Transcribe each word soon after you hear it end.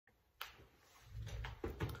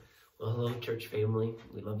Well, hello, church family.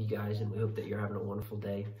 We love you guys, and we hope that you're having a wonderful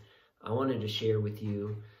day. I wanted to share with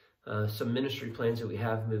you some ministry plans that we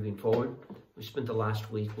have moving forward. We spent the last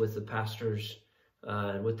week with the pastors,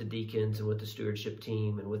 and with the deacons, and with the stewardship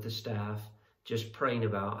team, and with the staff, just praying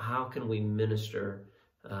about how can we minister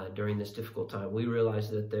during this difficult time. We realize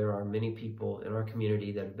that there are many people in our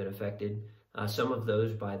community that have been affected, some of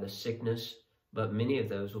those by the sickness, but many of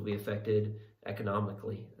those will be affected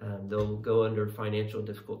economically. They'll go under financial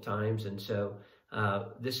difficult times, and so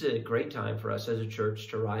this is a great time for us as a church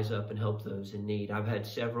to rise up and help those in need. I've had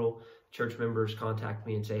several church members contact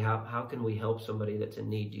me and say, how can we help somebody that's in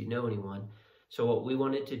need? Do you know anyone? So what we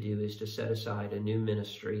wanted to do is to set aside a new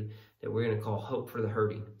ministry that we're going to call Hope for the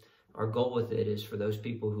Hurting. Our goal with it is for those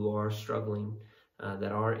people who are struggling,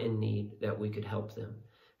 that are in need, that we could help them.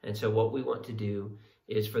 And so what we want to do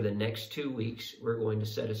is for the next 2 weeks, we're going to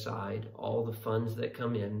set aside all the funds that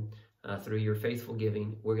come in through your faithful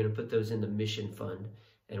giving. We're going to put those in the mission fund,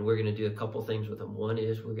 and we're going to do a couple things with them. One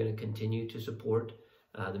is we're going to continue to support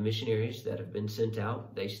the missionaries that have been sent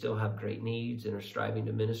out. They still have great needs and are striving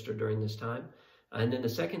to minister during this time. And then the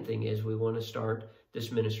second thing is we want to start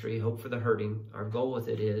this ministry, Hope for the Hurting. Our goal with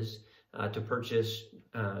it is to purchase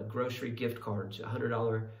grocery gift cards,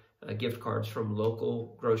 $100 gift cards from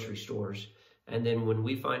local grocery stores. And then when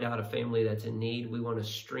we find out a family that's in need, we want to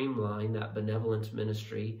streamline that benevolence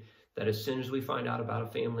ministry, that as soon as we find out about a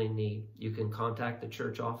family in need, you can contact the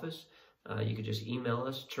church office. You could just email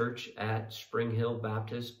us,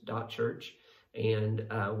 church@springhillbaptist.church, and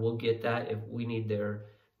we'll get that. If we need their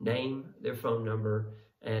name, their phone number,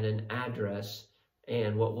 and an address,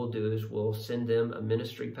 and what we'll do is we'll send them a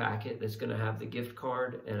ministry packet that's going to have the gift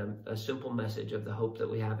card and a simple message of the hope that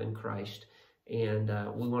we have in Christ. And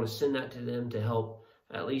we want to send that to them to help,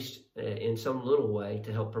 at least in some little way,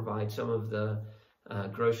 to help provide some of the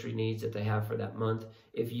grocery needs that they have for that month.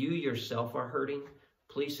 If you yourself are hurting,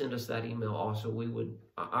 please send us that email also.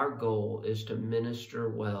 Our goal is to minister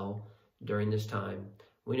well during this time.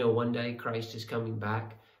 We know one day Christ is coming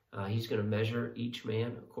back. He's going to measure each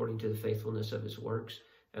man according to the faithfulness of his works.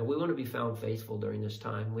 And we want to be found faithful during this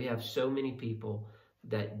time. We have so many people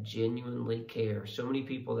that genuinely care. So many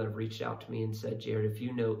people that have reached out to me and said, Jared, if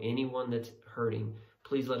you know anyone that's hurting,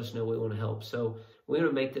 please let us know. We want to help. So we want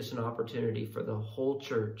to make this an opportunity for the whole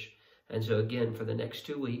church. And so again, for the next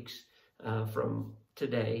 2 weeks, from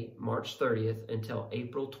today, March 30th, until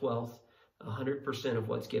April 12th, 100% of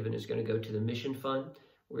what's given is going to go to the mission fund.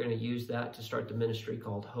 We're going to use that to start the ministry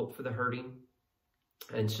called Hope for the Hurting.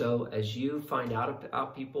 And so as you find out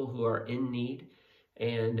about people who are in need,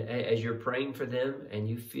 and as you're praying for them and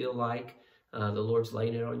you feel like the Lord's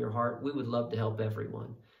laying it on your heart, we would love to help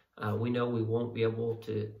everyone. We know we won't be able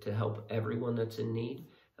to help everyone that's in need.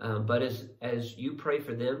 But as you pray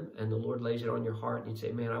for them and the Lord lays it on your heart and you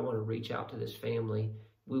say, man, I want to reach out to this family,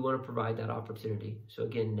 we want to provide that opportunity. So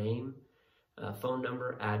again, name, phone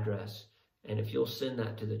number, address. And if you'll send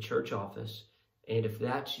that to the church office, and if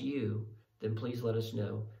that's you, then please let us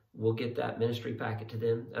know. We'll get that ministry packet to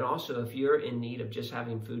them. And also, if you're in need of just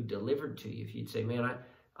having food delivered to you, if you'd say, man,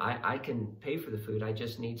 I can pay for the food, I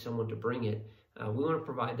just need someone to bring it, we want to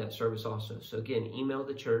provide that service also. So again, email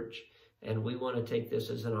the church, and we want to take this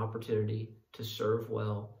as an opportunity to serve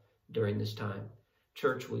well during this time.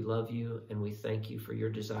 Church, we love you, and we thank you for your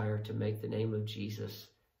desire to make the name of Jesus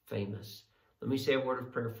famous. Let me say a word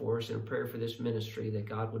of prayer for us, and a prayer for this ministry, that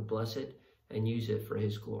God would bless it and use it for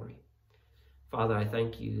his glory. Father, I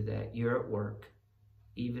thank you that you're at work,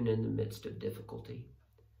 even in the midst of difficulty.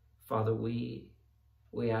 Father, we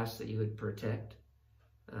ask that you would protect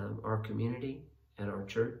our community and our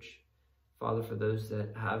church. Father, for those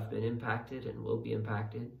that have been impacted and will be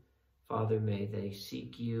impacted, Father, may they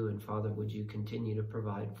seek you, and Father, would you continue to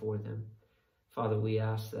provide for them. Father, we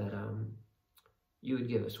ask that you would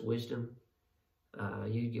give us wisdom,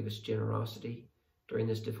 you'd give us generosity during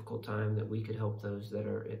this difficult time, that we could help those that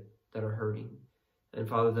are hurting. And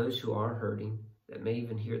Father, those who are hurting, that may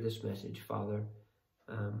even hear this message, Father,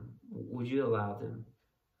 would you allow them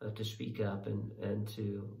to speak up and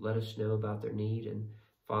to let us know about their need? And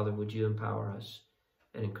Father, would you empower us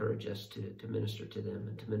and encourage us to minister to them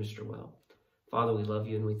and to minister well. Father, we love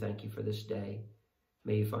you and we thank you for this day.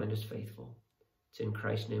 May you find us faithful. It's in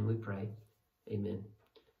Christ's name we pray. Amen.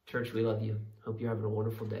 Church, we love you. Hope you're having a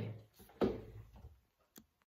wonderful day.